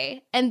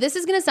say, and this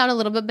is going to sound a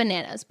little bit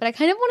bananas, but I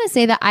kind of want to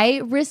say that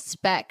I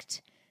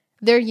respect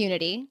their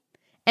unity,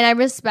 and I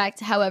respect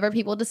however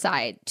people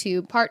decide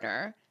to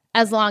partner,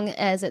 as long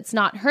as it's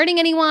not hurting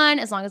anyone,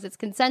 as long as it's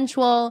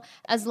consensual,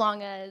 as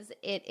long as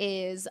it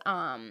is,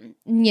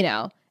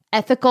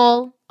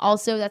 ethical.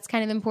 Also, that's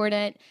kind of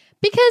important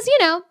because,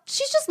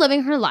 she's just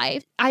living her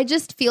life. I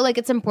just feel like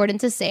it's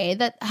important to say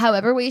that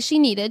however way she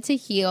needed to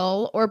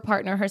heal or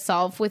partner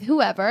herself with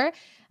whoever,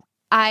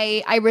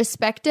 I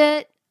respect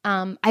it.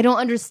 I don't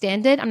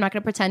understand it. I'm not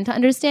going to pretend to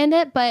understand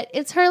it, but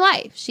it's her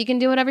life. She can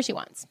do whatever she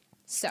wants.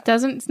 So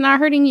it's not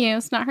hurting you.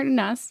 It's not hurting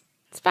us.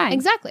 It's fine.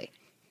 Exactly.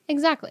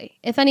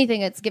 If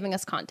anything, it's giving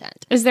us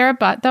content. Is there a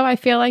but, though? I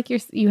feel like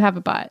you have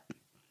a but.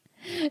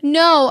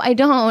 No, I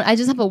don't. I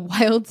just have a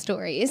wild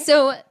story.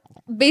 So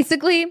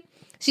basically,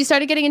 she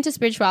started getting into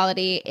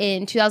spirituality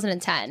in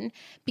 2010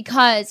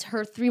 because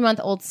her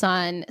 3-month-old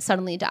son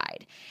suddenly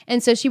died.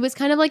 And so she was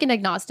kind of like an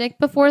agnostic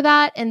before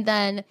that. And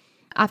then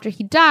after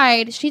he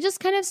died, she just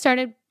kind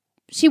of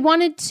she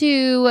wanted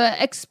to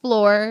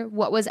explore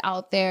what was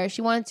out there.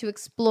 She wanted to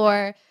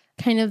explore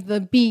kind of the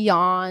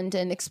beyond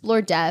and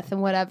explore death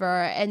and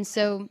whatever. And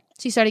so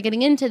she started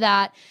getting into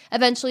that,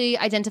 eventually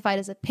identified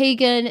as a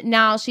pagan.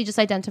 Now she just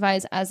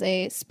identifies as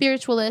a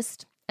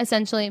spiritualist,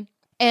 essentially.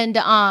 And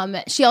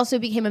she also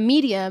became a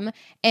medium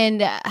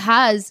and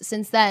has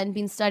since then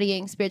been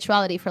studying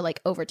spirituality for like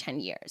over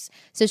 10 years.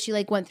 So she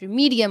like went through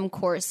medium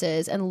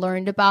courses and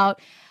learned about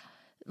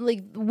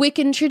like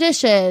Wiccan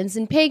traditions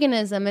and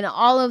paganism and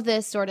all of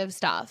this sort of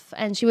stuff.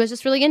 And she was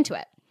just really into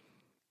it.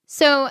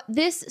 So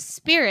this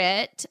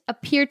spirit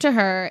appeared to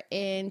her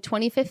in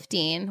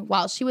 2015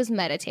 while she was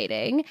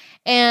meditating,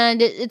 and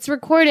it's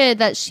recorded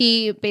that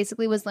she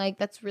basically was like,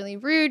 that's really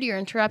rude, you're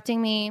interrupting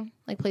me,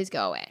 like, please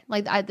go away.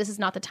 Like, this is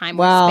not the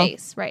time or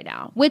space right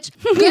now, which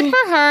good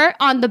for her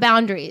on the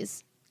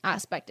boundaries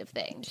aspect of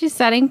things. She's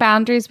setting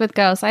boundaries with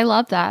ghosts. I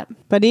love that.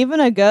 But even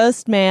a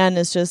ghost man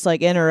is just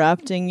like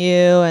interrupting you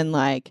and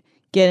like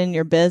getting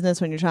your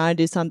business when you're trying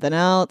to do something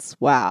else.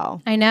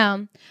 Wow. I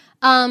know.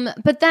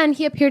 But then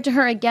he appeared to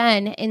her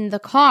again in the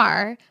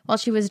car while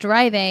she was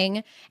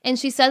driving. And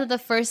she said that the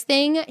first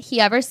thing he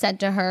ever said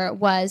to her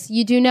was,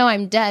 "You do know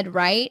I'm dead,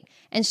 right?"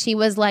 And she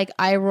was like,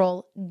 "I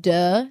roll,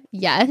 duh,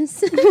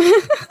 yes."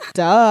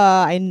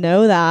 Duh, I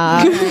know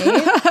that.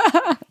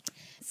 Right?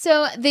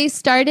 So they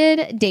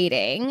started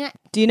dating.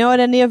 Do you know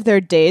what any of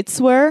their dates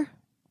were?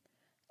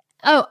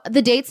 Oh,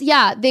 the dates?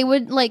 Yeah, they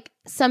would like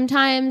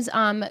sometimes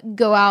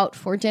go out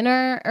for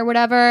dinner or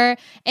whatever.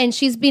 And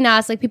she's been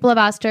asked, like people have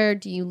asked her,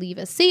 "Do you leave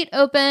a seat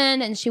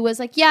open?" And she was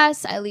like,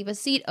 "Yes, I leave a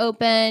seat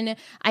open.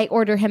 I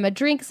order him a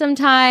drink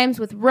sometimes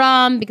with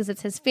rum because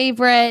it's his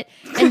favorite."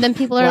 And then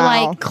people are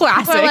like,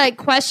 classic. People are like,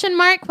 question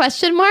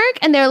mark?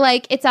 And they're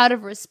like, it's out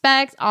of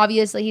respect.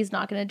 Obviously, he's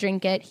not going to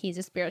drink it. He's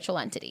a spiritual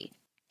entity.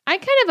 I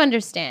kind of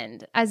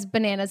understand, as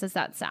bananas as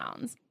that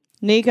sounds.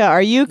 Nika,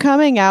 are you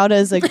coming out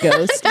as a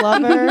ghost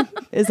lover?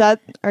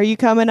 Are you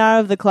coming out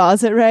of the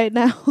closet right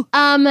now?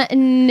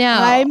 No.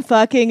 I'm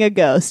fucking a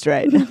ghost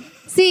right now.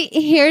 See,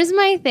 here's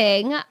my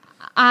thing.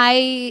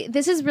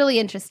 This is really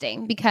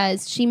interesting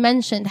because she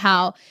mentioned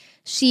how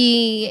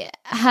she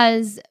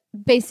has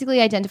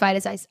basically identified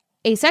as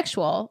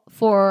asexual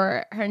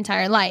for her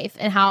entire life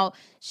and how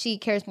she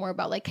cares more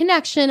about like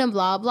connection and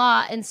blah,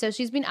 blah. And so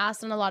she's been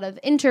asked on a lot of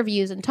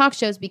interviews and talk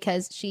shows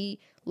because she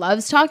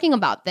loves talking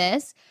about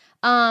this.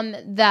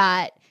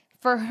 That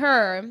for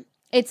her,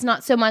 it's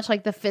not so much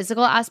like the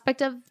physical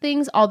aspect of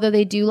things, although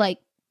they do like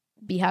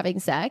be having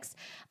sex,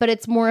 but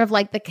it's more of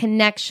like the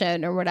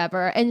connection or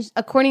whatever. And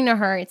according to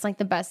her, it's like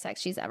the best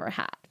sex she's ever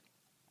had.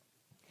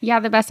 Yeah,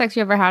 the best sex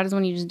you ever had is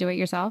when you just do it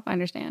yourself. I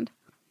understand.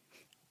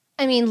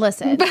 I mean,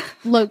 listen,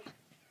 low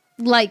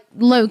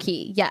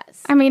key,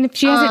 yes. I mean, if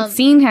she hasn't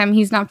seen him,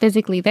 he's not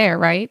physically there,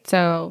 right?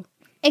 So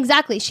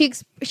exactly. She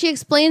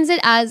explains it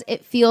as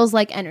it feels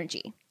like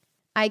energy.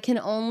 I can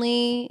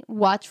only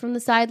watch from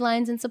the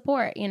sidelines and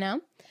support, you know?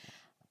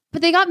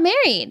 But they got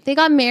married. They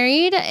got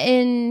married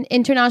in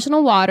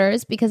international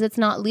waters because it's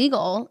not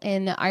legal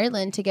in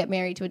Ireland to get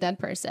married to a dead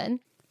person.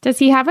 Does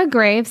he have a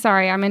grave?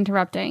 Sorry, I'm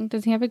interrupting.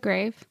 Does he have a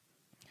grave?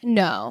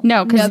 No.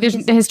 No, because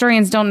the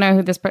historians don't know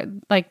who this,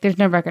 there's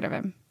no record of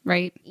him,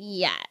 right?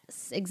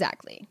 Yes,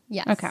 exactly.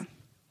 Yes. Okay.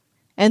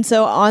 And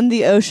so on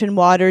the ocean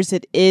waters,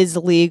 it is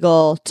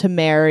legal to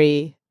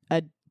marry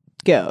a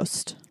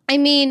ghost. I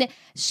mean,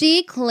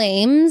 she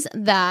claims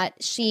that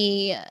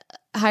she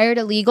hired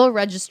a legal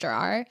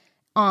registrar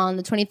on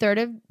the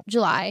 23rd of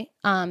July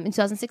in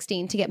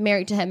 2016 to get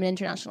married to him in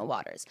international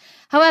waters.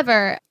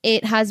 However,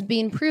 it has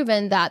been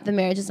proven that the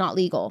marriage is not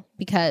legal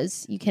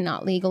because you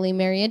cannot legally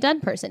marry a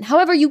dead person.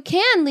 However, you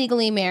can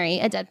legally marry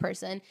a dead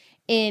person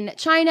in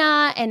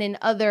China and in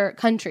other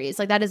countries.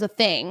 Like that is a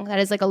thing. That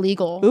is like a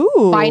legal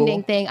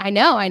binding thing. I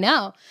know.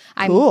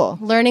 I'm cool.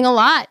 Learning a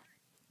lot.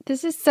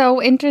 This is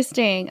so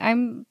interesting.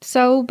 I'm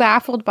so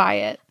baffled by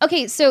it.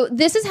 Okay, so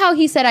this is how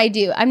he said I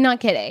do. I'm not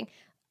kidding.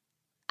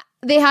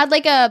 They had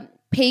like a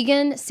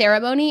pagan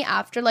ceremony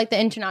after like the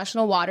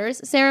international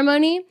waters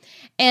ceremony.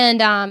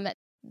 And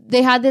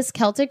they had this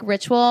Celtic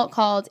ritual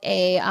called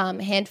a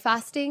hand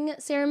fasting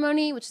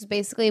ceremony, which is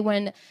basically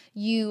when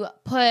you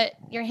put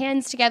your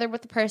hands together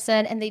with the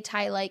person and they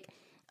tie like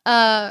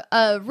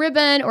a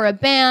ribbon or a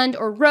band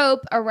or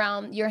rope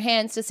around your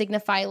hands to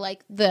signify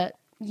like the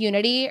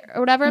unity or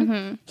whatever.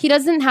 Mm-hmm. He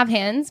doesn't have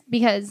hands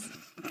because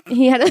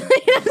he doesn't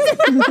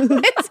have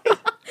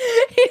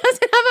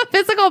a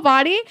physical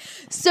body.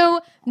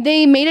 So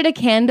they made it a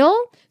candle.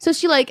 So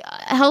she like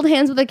held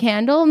hands with a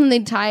candle and then they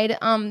tied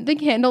the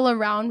candle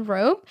around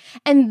rope.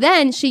 And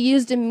then she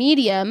used a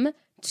medium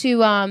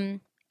to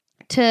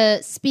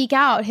speak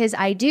out his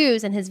I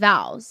do's and his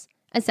vows,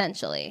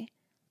 essentially.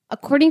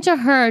 According to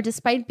her,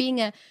 despite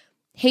being a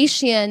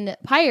Haitian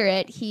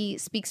pirate, he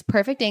speaks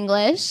perfect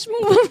English.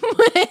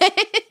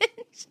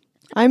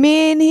 I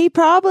mean, he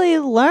probably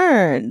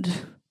learned.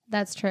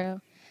 That's true.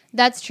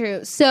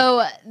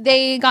 So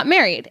they got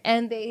married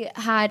and they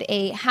had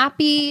a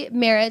happy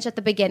marriage at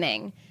the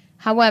beginning.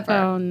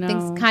 However,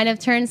 things kind of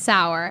turned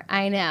sour.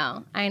 I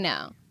know.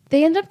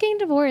 They end up getting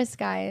divorced,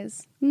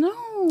 guys. No.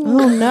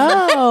 Oh,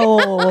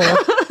 no.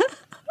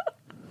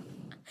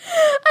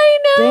 I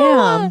know.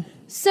 Damn.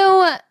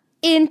 So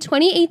in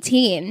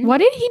 2018. What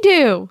did he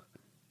do?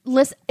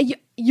 Listen,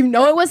 you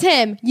know it was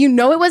him. You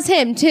know it was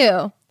him,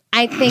 too.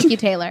 I thank you,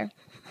 Taylor.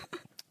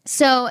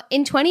 So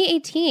in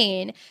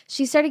 2018,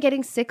 she started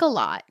getting sick a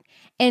lot.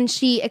 And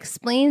she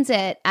explains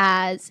it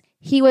as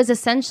he was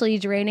essentially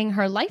draining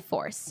her life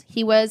force.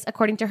 He was,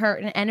 according to her,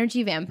 an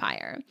energy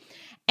vampire.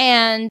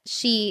 And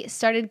she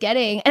started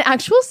getting an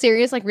actual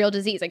serious, like, real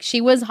disease. Like,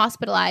 she was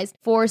hospitalized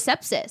for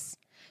sepsis.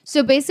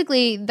 So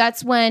basically,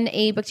 that's when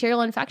a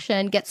bacterial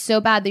infection gets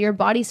so bad that your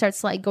body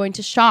starts, like, going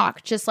to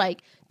shock, just,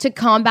 like, to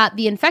combat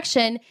the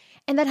infection.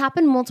 And that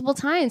happened multiple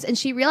times. And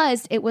she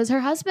realized it was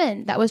her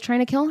husband that was trying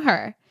to kill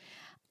her.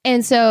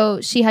 And so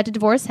she had to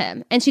divorce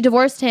him. And she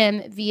divorced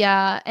him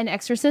via an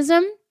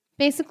exorcism,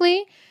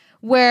 basically,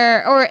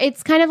 or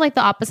it's kind of like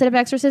the opposite of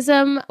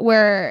exorcism,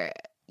 where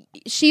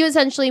she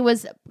essentially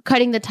was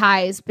cutting the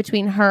ties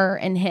between her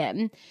and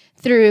him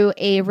through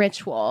a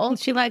ritual.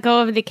 She let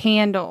go of the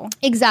candle.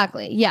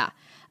 Exactly. Yeah.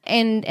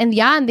 And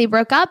they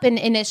broke up. And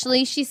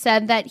initially she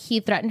said that he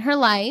threatened her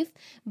life,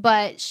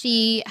 but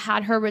she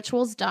had her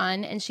rituals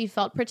done and she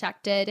felt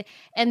protected,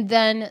 and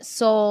then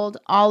sold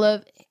all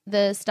of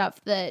the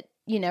stuff that,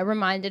 you know,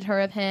 reminded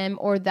her of him,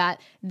 or that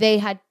they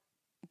had,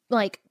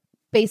 like,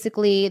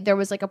 basically there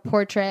was like a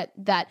portrait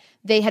that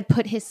they had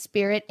put his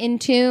spirit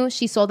into.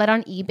 She sold that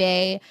on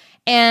eBay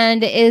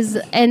and is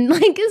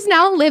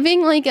now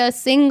living like a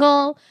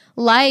single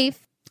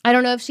life. I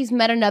don't know if she's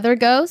met another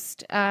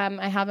ghost.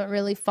 I haven't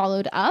really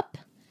followed up.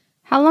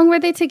 How long were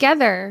they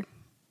together?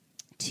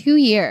 2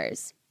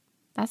 years.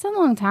 That's a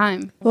long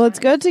time. Well, it's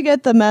good to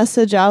get the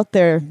message out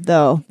there,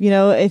 though. You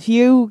know, if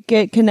you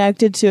get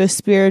connected to a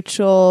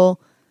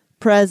spiritual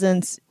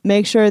presence,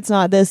 make sure it's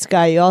not this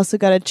guy. You also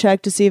got to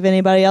check to see if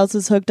anybody else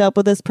is hooked up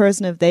with this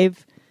person, if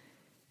they've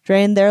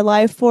drained their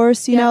life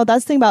force. You know,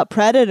 that's the thing about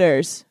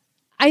predators.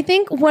 I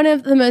think one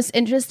of the most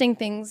interesting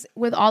things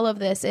with all of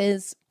this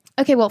is,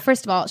 okay, well,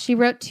 first of all, she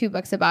wrote 2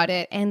 books about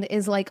it and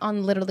is like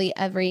on literally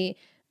every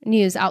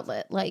news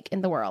outlet like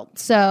in the world.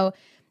 So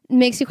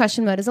makes you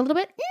question motives a little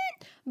bit.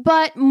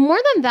 But more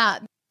than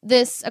that,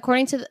 this,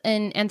 according to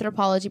an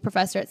anthropology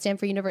professor at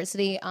Stanford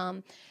University,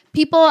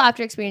 people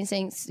after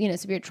experiencing, you know,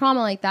 severe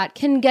trauma like that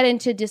can get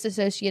into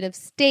dissociative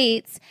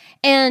states,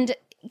 and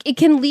it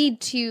can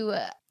lead to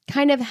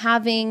kind of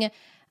having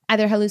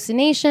either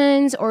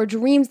hallucinations or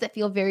dreams that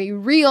feel very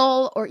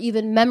real, or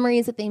even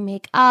memories that they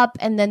make up,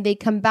 and then they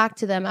come back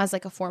to them as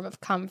like a form of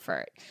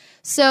comfort.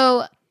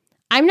 So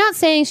I'm not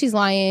saying she's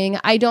lying.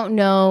 I don't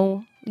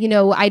know. You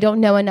know, I don't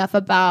know enough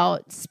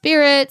about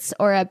spirits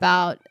or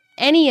about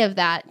any of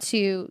that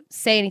to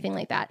say anything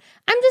like that.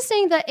 I'm just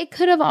saying that it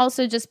could have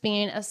also just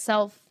been a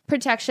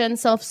self-protection,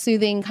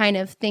 self-soothing kind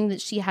of thing that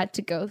she had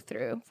to go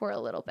through for a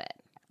little bit,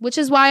 which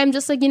is why I'm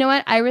just like, you know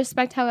what? I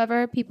respect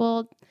however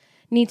people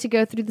need to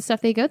go through the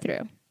stuff they go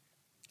through.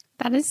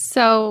 That is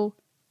so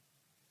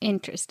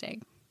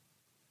interesting.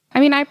 I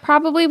mean, I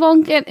probably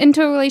won't get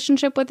into a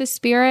relationship with a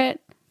spirit,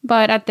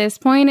 but at this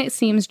point, it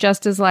seems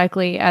just as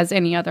likely as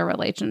any other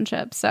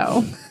relationship,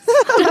 so.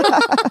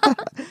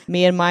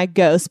 Me and my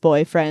ghost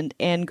boyfriend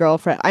and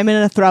girlfriend. I'm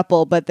in a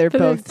throuple, but they're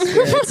both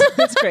spirits.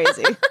 It's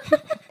crazy.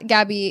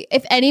 Gabby,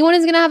 if anyone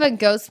is going to have a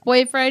ghost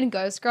boyfriend,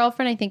 ghost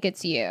girlfriend, I think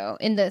it's you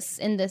in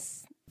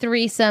this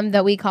threesome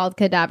that we called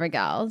Cadaver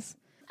Gals.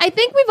 I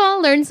think we've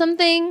all learned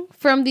something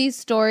from these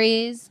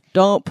stories.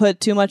 Don't put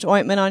too much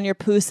ointment on your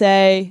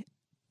pussy,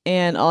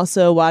 and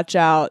also watch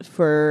out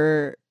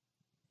for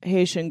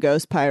Haitian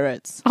ghost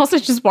pirates. Also,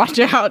 just watch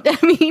out. I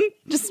mean,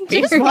 just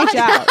watch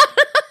out.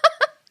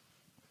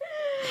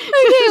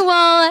 Okay,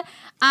 well,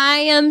 I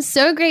am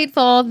so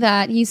grateful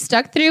that you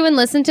stuck through and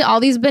listened to all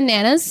these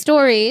bananas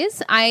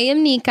stories. I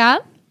am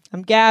Nika.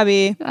 I'm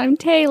Gabby. I'm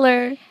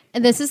Taylor.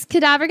 And this is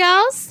Cadaver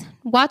Gals.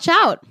 Watch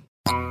out.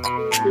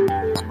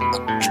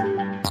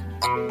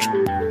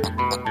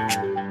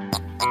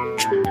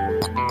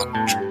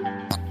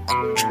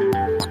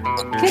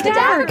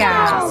 Cadaver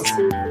Gals.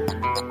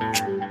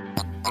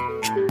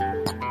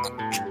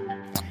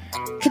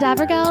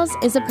 Cadaver Gals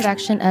is a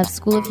production of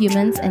School of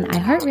Humans and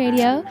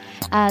iHeartRadio.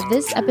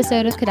 This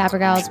episode of Cadaver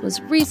Gals was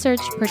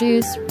researched,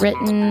 produced,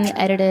 written,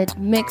 edited,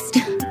 mixed,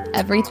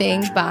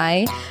 everything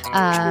by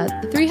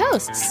the 3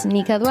 hosts,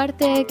 Nika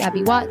Duarte,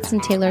 Gabby Watts,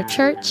 and Taylor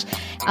Church.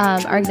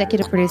 Our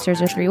executive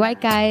producers are 3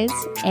 white guys.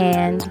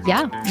 And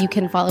yeah, you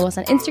can follow us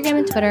on Instagram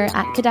and Twitter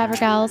at Cadaver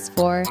Gals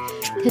for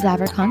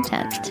cadaver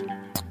content.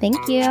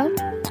 Thank you.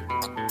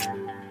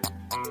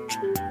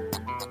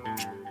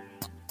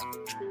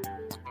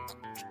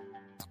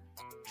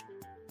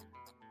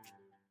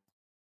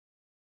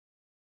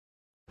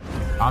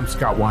 I'm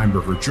Scott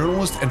Weinberger,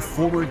 journalist and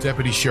former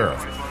deputy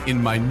sheriff.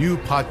 In my new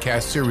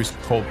podcast series,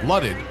 Cold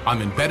Blooded, I'm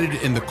embedded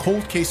in the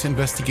cold case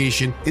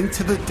investigation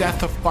into the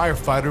death of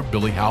firefighter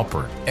Billy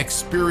Halpern.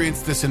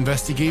 Experience this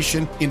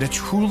investigation in a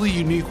truly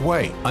unique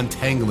way,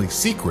 untangling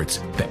secrets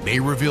that may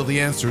reveal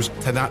the answers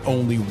to not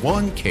only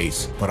one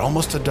case, but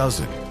almost a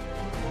dozen.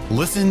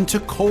 Listen to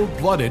Cold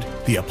Blooded,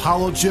 the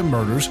Apollo Gym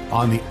Murders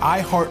on the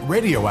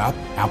iHeartRadio app,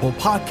 Apple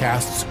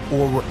Podcasts,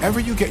 or wherever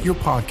you get your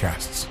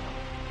podcasts.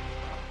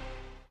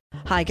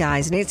 Hi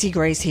guys, Nancy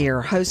Grace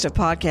here, host of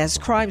podcast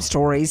Crime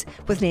Stories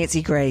with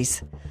Nancy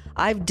Grace.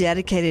 I've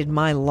dedicated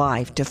my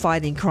life to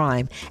fighting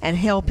crime and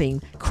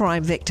helping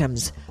crime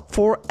victims.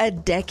 For a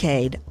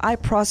decade, I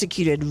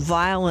prosecuted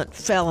violent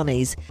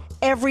felonies.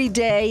 Every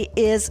day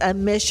is a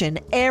mission.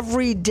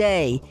 Every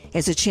day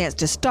is a chance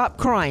to stop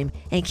crime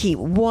and keep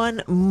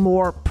one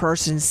more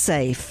person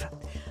safe.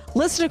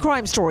 Listen to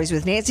Crime Stories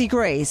with Nancy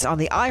Grace on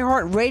the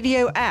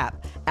iHeartRadio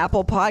app,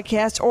 Apple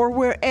Podcasts, or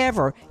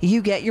wherever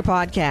you get your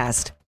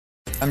podcast.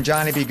 I'm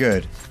Johnny B.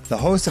 Good, the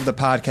host of the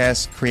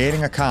podcast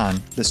Creating a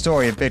Con, the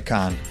story of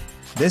Bitcoin.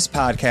 This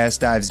podcast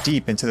dives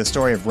deep into the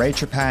story of Ray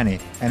Trapani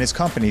and his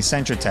company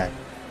Centratech.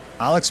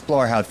 I'll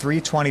explore how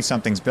 3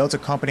 20-somethings built a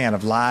company out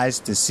of lies,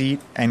 deceit,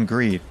 and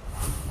greed.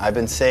 I've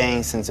been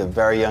saying since a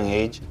very young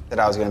age that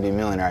I was going to be a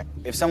millionaire.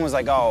 If someone's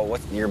like, oh,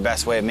 what's your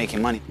best way of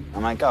making money?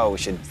 I'm like, oh, we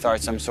should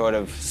start some sort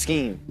of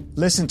scheme.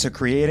 Listen to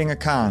Creating a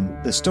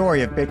Con, the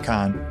story of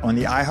Bitcon, on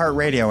the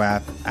iHeartRadio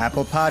app,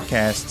 Apple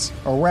Podcasts,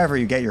 or wherever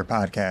you get your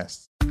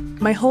podcasts.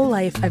 My whole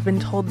life, I've been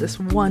told this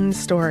one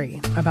story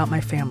about my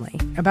family,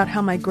 about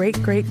how my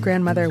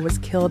great-great-grandmother was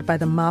killed by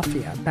the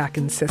mafia back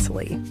in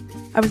Sicily.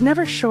 I was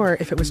never sure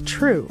if it was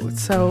true,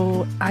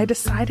 so I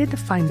decided to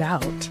find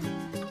out.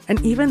 And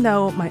even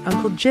though my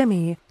Uncle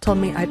Jimmy told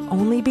me I'd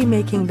only be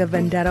making the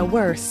vendetta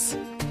worse,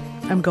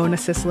 I'm going to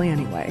Sicily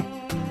anyway.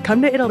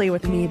 Come to Italy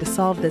with me to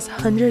solve this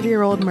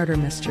 100-year-old murder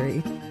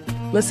mystery.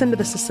 Listen to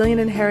The Sicilian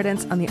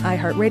Inheritance on the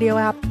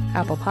iHeartRadio app,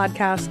 Apple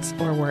Podcasts,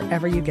 or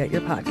wherever you get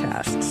your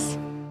podcasts.